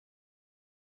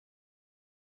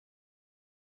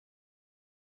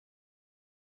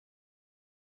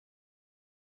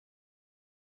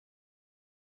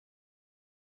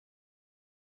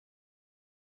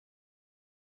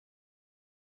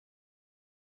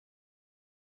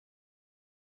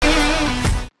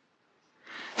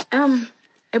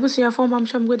Ebusuya for Mom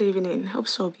Sham, good evening. Hope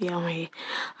so be away.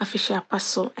 Official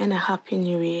paso and a happy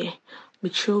new year.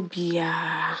 Micho be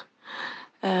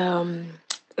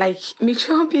like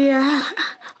Micho be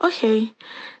okay.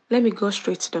 Let me go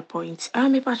straight to the point.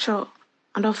 Me pacho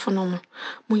and off for no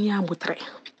munya butre.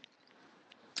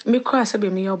 Me cross a be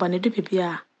me oba ne do be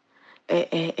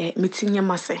meeting ya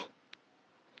mase.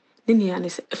 Nini and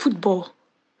is football.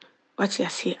 What you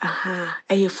say?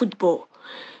 A football.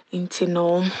 Into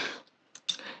no.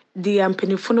 The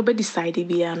penifo no be decide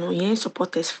bia no yen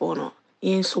supporters for no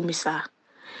yen so misa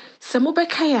se mo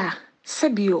bekaya se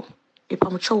bio e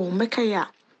pamcho wo mekaya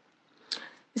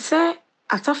se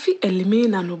atafi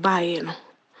elimina no bae no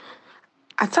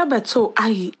atabeto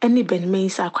ayi any ben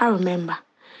mensa I remember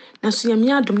na so yam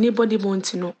yadom ne body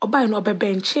monti no obae no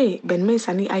obebenche ben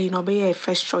mensa ni ayi no be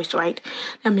first choice right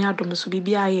na me adom so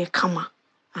bibia ye kama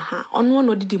ono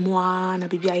no didi mo na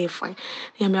bibia ye fine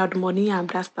na me adom oni am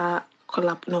blaster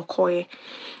collab no koye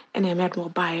and I met more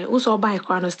buy also buy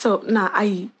crown still na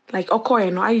I like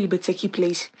okoye no I be take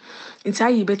place into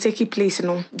I be take place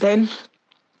no then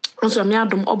also me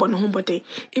adom obo no homebody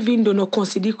even though no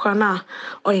concede crown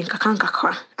or in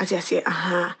kakanka as I say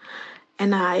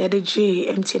and I had a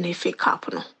MTN FA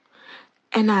Cup no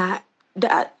and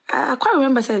I quite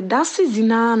remember said that season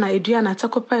na Adriana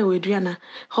takopa with Adriana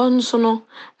hon so no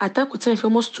Attah could take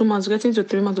almost 2 months getting to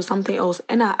 3 months or something else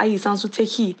and I sounds to take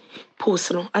he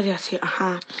post no I just say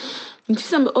in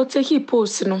December or take he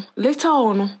post no later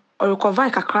on or recover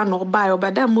kakra no buy or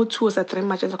by that mo 2 or 3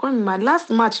 matches I can't remember my last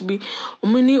match be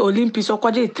mini Olympics or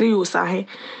kwaje 3 or sahe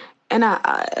and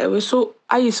I was so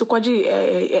I used to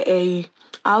kwaje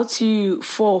out to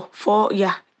 4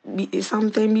 yeah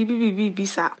something be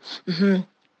sa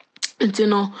nti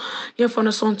no ye for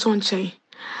no son tonche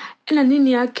ena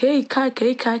nini aka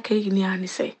kai ni ani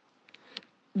say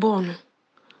bon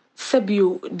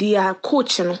sebio dia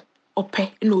coach no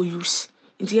ope no use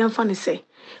nti ye fa ne say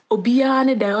obia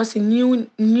ne there was new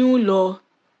law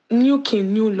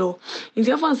nti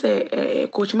ye fa say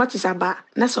coach Matisaba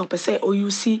na so ope say o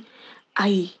use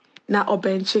ayi na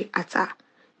obenche Attah.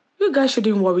 You guys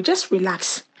shouldn't worry, just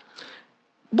relax.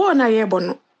 Born a year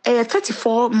bono,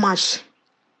 34 March.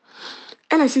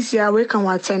 And I see we can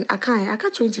watch 10. I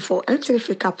got 24. MTN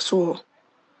FA Cup so.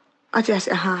 I just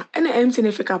and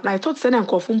MTN FA Cup. I thought send and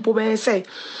call from Pobe say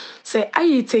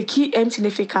I take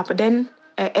MTN FA Cup then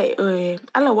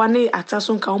ala one Attah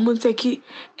so can take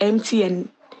MTN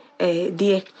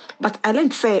there. But I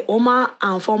learned say Oma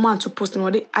and 4 months to post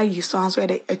no I used to answer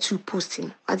the 2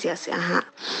 posting. I just say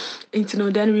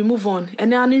into then we move on.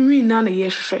 And then we na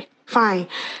year fine.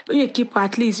 You keep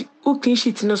at least who clean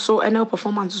sheet no so and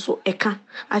performance so eka.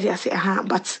 As I say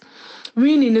but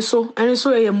winning so and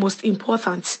so a most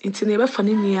important into never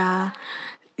funny near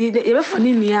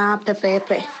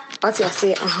pepe. What I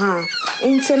say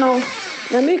into no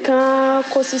the maker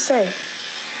course say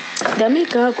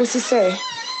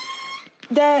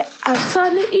the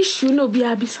Attah issue no be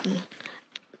abisano.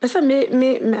 Person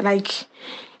me like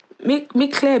me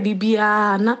clear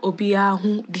bibia na obia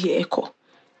hu die eko.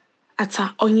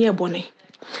 Attah onye bone.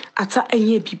 Attah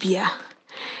enye bibia.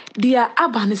 Dia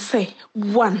aba ne say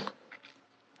one.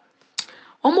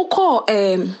 Omo call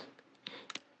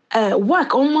work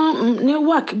omo ne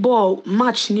work ball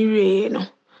match ni re no.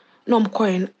 No mo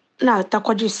coin na Attah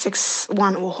kwaji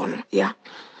 6-1 wo hono. Yeah.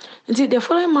 Nti the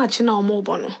following match na omo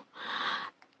bono.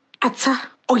 Attah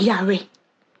oyare.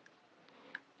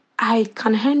 I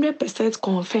can 100%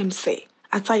 confirm say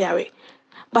Attah yare.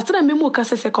 But then me mo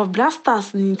kase say of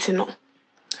blasters ninti no.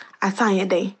 Attah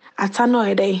yede. Attah no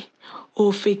yede.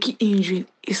 O fake injury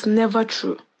is never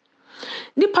true.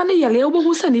 Nipa ne yale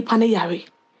obo say nipa ne yare.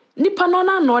 Nipa no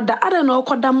na no da ada no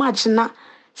okoda match na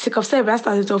sick of say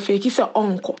blasters is fake say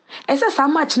onko. Ese sa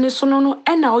match ne so no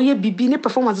e na oye bibi ne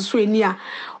performance so eni a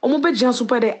omo be gian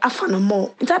super de afa no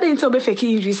more. Nta de nti obe fake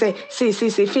injury say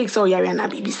fake so yare na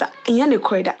bibi sa. Enya ne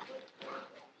koreda.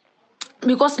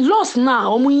 Because loss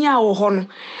now omunya wo ho no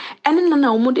ene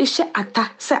na omo de hye Attah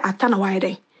say Attah na why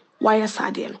den why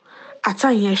sade no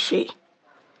Attah yen hwe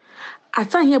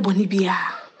Attah yen boni bia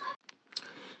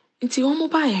nti omo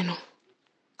bae no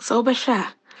so be hwe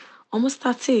a omo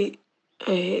start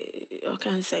I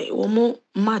can say omo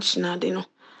match na de no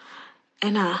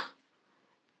ena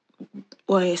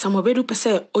some obedu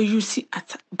pese o use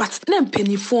Attah but na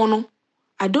mpanifo no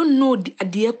I don't know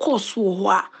the course wo ho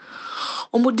a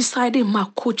omo decided my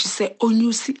coach say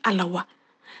onyusi Alawa.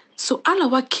 So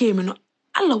Alawa came no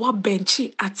Alawa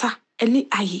benchi Attah any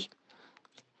aye.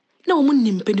 Na omo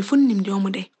nim penifo nim de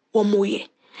omo de omo ye.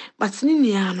 But ni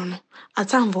nia no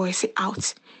Attah voice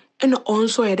out. And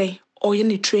also a day or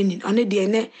any training, on a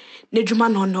DNA,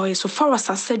 Nedruman or noise, so far as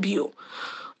I said you.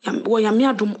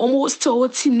 Yamiadum almost still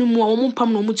team no more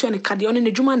pam no mutu and a cardion and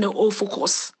a Nedruman all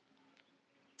focus.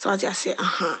 So I just say,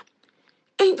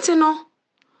 ain't no?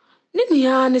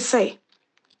 Nini say,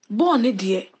 born a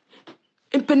dear.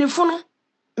 In Penifono,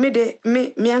 me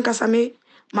ankasa me,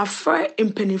 my friend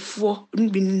in Penifo,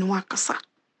 been no akasa.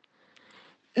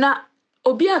 Na,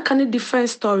 Obia can a different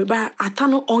story, but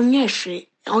Atano on ye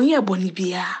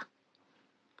bonibia.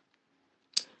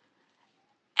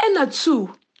 And a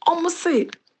two, almost say,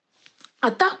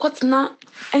 Attah na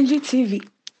NGTV.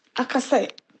 Aka say,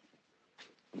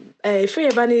 Free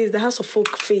Ebony is the House of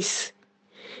Folk face.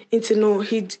 Into no,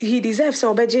 he deserves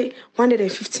so budget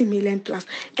 150 million plus.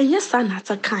 And yes, son,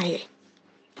 Attah.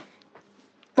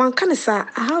 One can say,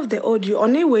 I have the audio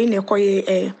on a way in a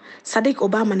koye Sadiq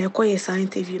Obama and a koye sa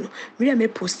interview. We me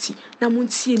posti na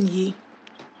muntie ye.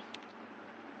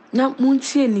 Na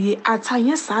muntie ye Attah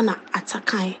yes sana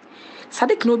Attah.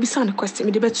 Sadiq no be sana question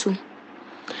me the betu.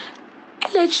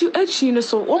 Echi no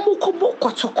so omo kobo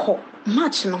kotoko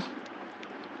match no.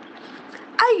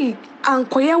 I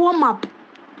ankoye one map.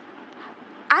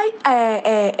 I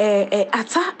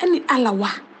Attah any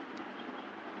alawa.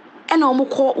 And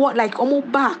omo what like omo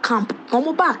bar camp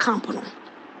no.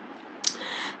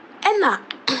 And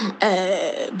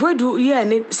Boadu yeah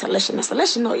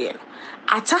selection no yeah.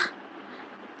 Attah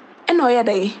and yeah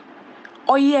day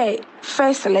yeah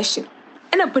first selection.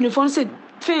 And a penifon said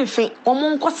fin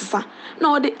omo nkosesa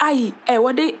na ode ayi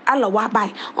what they alawa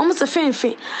by almost a fin.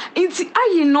 Inti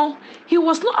ayi no he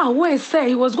was not aware say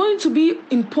he was going to be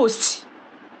in post.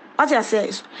 What I say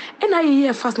is and I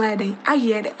hear first night day I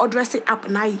hear the address it up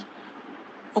na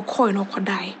or coin or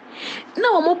die.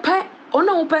 Now mo pe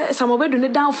ono pe some obedu ne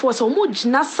down for so mo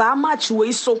gina sa match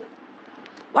we so.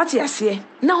 What I say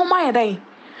now my day.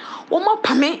 Wo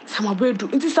pame some obedu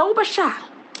nti sa wo be sha.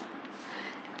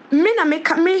 Me na make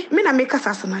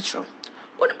as natural.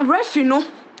 What ref you know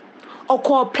or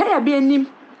call player be anim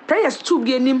players to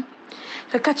be anim.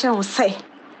 The catcher will say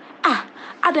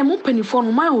Adam mo penifo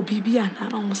my obibi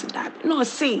and almost that. No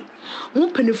say mo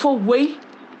penifo way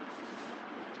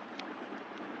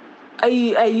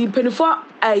I penifo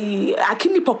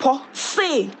Akanbi papa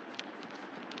say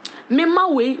me ma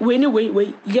way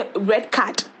get red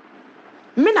card.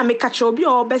 Me na me catch obi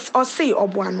or best or say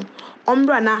obuano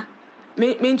ombra na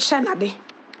me nche de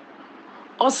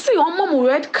or say omo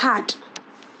red card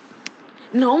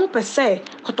na omo per se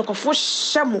kotokofo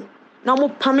shemo na omo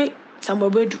pame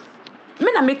sambobedu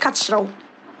me na me catch raw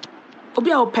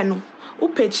obi a openo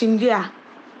upechi ndi a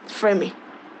frame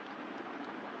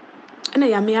na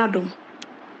ya me adom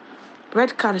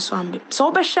red card so ambe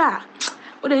so obesha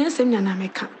o de yensem nya na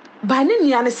meka ba ne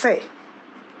nia ne say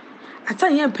Attah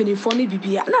yem penifo ne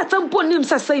bibia na Attah mpo nim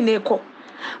say na ekọ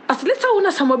but later when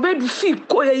samobedu fi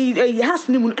ko has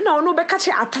ni mu na ono be catch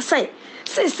Attah say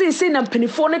na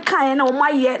penifo ne kan na o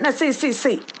maye na say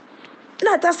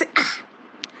na Attah say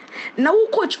na wo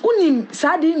coach unim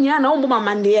saadi nia na o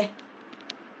mama ne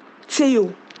tie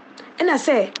yo na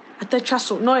say Attah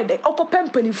twaso no de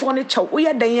okopem penifo ne chaw wo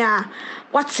ye dan a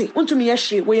wate untumi ye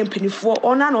hwe wo ye penifo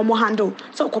ona na o mo handle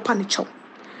so okopa ne chaw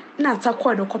na Attah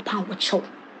ko de okopa wo chaw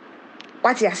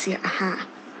what you say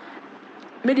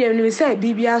media ni say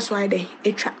bibia so ide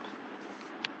etwa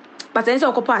but I say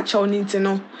okopa chaw ni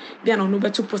ntino bia na no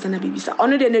betu post na bibisa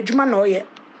ono de na adwuma na oye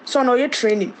so na oye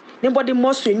training anybody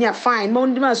must we near fine mo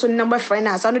ndima so number friend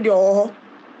as ano de oho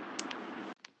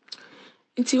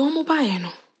nti omo bae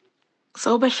no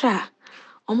so obehwa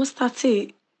omo start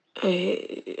I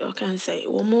can say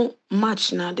omo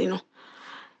match na de no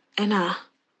ena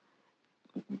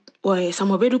some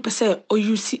obedu pese o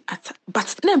use Attah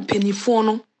but na penifo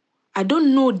no I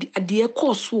don't know the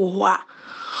course wo a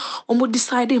omo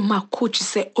decide ma coach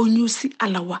say on use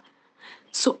alawa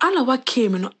so alawa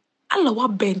came no alawa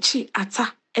benchi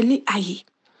Attah any ayi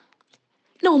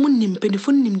na omo nim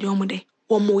penifo nim de omo de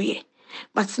omo ye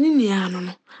but ni nia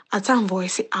no Attah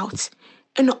voice out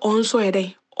and also e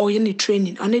dey or any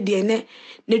training on the ne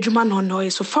dwuma no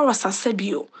so far as I said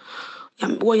you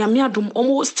Yamiadum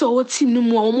almost still team no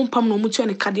more omo pam no mutu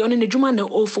and cardion and adwuma na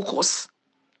all focus.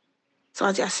 So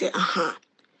I just say,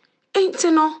 ain't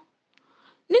no?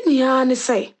 Nini ne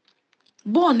say,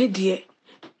 born ne dear.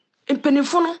 In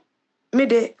penifo me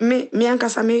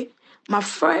ankasa me, my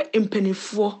friend in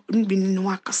penifo been no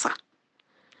akasa.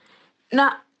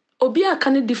 Na obi a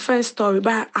can different story,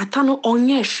 but Attah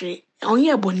onye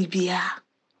bonibia.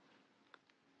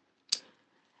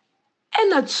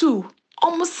 And a two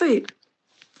almost say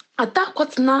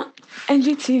Attah na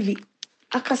NGTV.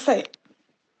 Aka say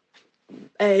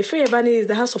Free Ebony is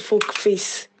the House of Folk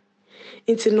face.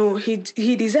 Into no, he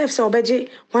deserves our budget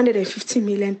 150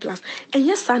 million plus. And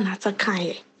yes, son, that's a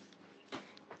kind.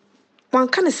 One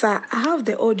can say I have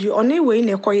the audio on a way in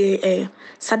a quiet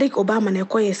Sadiq Obama and a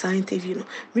quiet interview.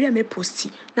 No, me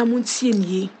posti na muntie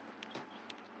ye.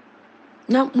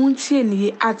 Na muntie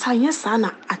ye atanya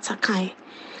sana atakai.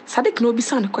 Sadiq no be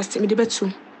son question me the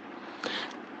betu.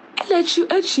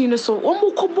 Echi no so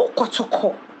omo kobo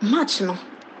kotoko match no.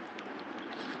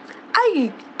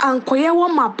 I ankoye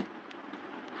warm up.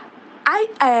 I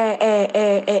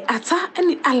Attah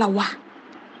any alawa.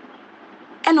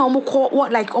 And almost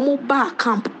what like almost bar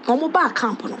camp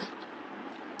no.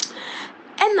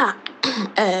 And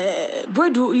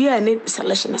Boadu need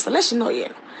selection no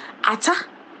yeah. Attah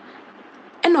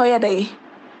and no yeah day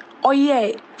or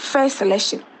yeah first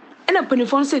selection. And a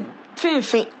penifon said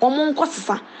fin almost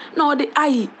costa no the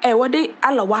what they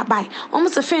alawa by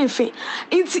almost a fin.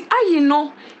 It's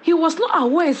he was not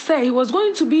aware say he was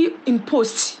going to be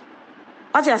imposed.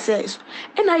 What I say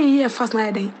and I hear first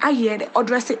night then I hear the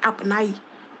address it up and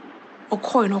or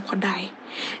coin or die.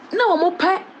 Now I'm up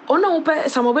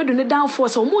some of it down for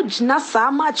so much not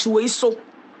so much way so.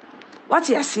 What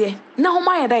I say now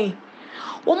my day.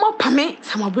 One more pame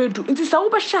some of it do it is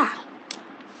over sha.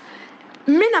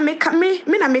 Mina make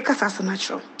us as a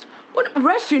natural. What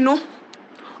ref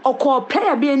or call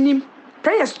player be a name,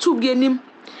 players to be a name.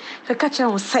 The catcher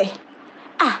will say,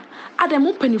 Adam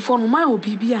open for my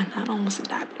baby and I almost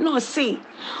died. No, say,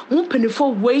 open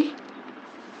for way.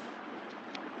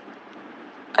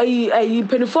 I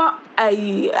penny for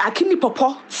Akanbi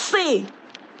papa say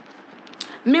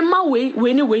me my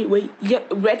way get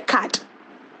red card.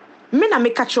 Me na me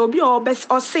catch obi or best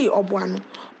or say obuano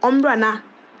ombrana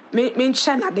me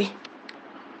chana de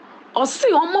or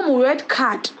say omo red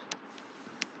card.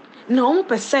 Na omo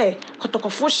per se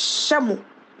kotoko fo shamo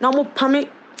na omo pame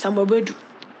samba Boadu.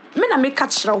 Me na me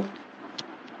catch raw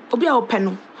obi a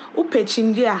openo upe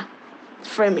chindia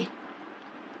frame me.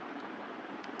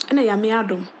 And I am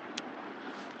Adam.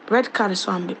 Red card is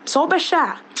one bit. So be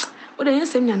sure. What do you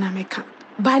say? Na meka.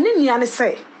 Ba ni ni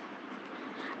say.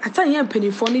 Ata yan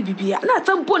penny for ni bibia. Na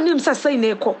ata mpo nim say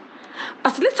na ekọ.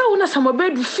 But later when some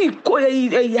Boadu feel ko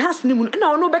has ni mu.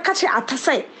 Na ono be catch Attah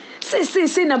say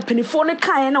na penny for ni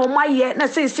kan na o ma ye na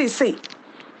say.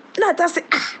 Na Attah say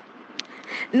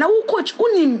na wo coach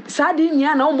unim sa de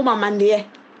nya na o mo mamande.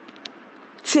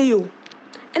 Say you.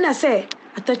 And I say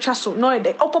Attah so no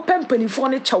de okopem penifo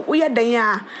ne chaw wo ye dan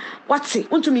a wate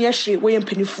untumi ye hwe wo ye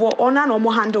penifo ona na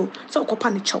omo handle so okopa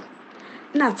ne chaw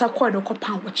na Attah ko de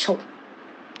okopa wo chaw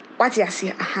wate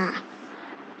ase aha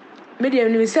me de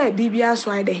ni say bibia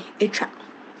so ai de etwa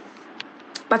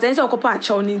but say okopa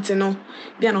chaw ni ntino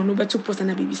bia na no beto post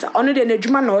na bibisa ono de na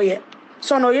adwuma na oye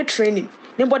so na oye training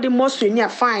nobody must ni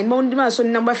fine mo ndi ma so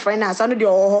number finance ano de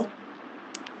oho